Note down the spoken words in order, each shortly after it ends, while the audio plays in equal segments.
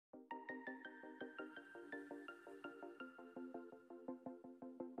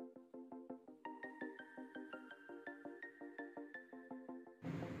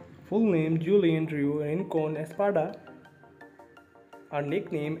Full name Julie Andrea Rincon Espada, or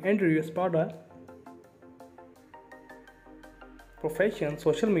nickname Andrea Espada. Profession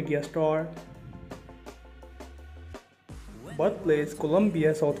social media star. Birthplace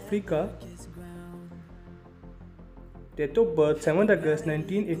Colombia, South Africa. Date of birth 7 August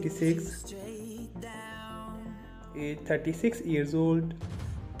 1986. Age 36 years old.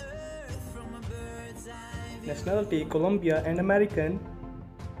 Nationality Colombia and American.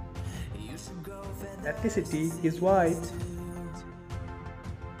 Ethnicity is white.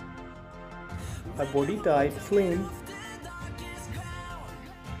 Her body type slim.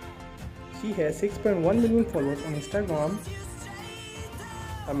 She has 6.1 million followers on Instagram.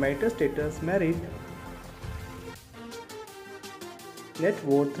 Her marital status married. Net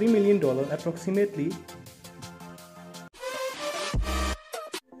worth $3 million approximately.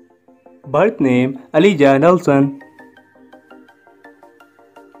 Birth name Elijah Nelson.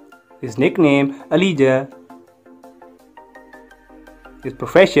 His nickname Elijah. His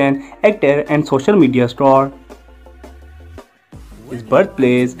profession actor and social media star. His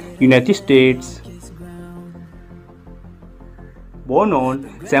birthplace United States. Born on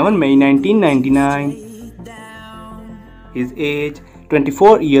 7 May 1999. His age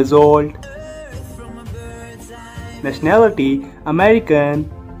 24 years old. Nationality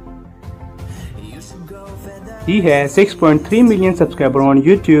American. He has 6.3 million subscribers on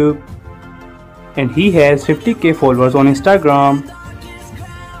YouTube and he has 50k followers on Instagram.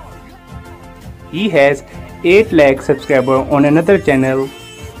 He has 8 lakh subscribers on another channel.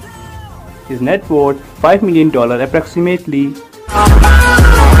 His net worth $5 million approximately.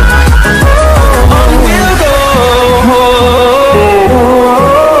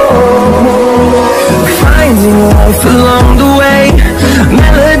 Finding life along the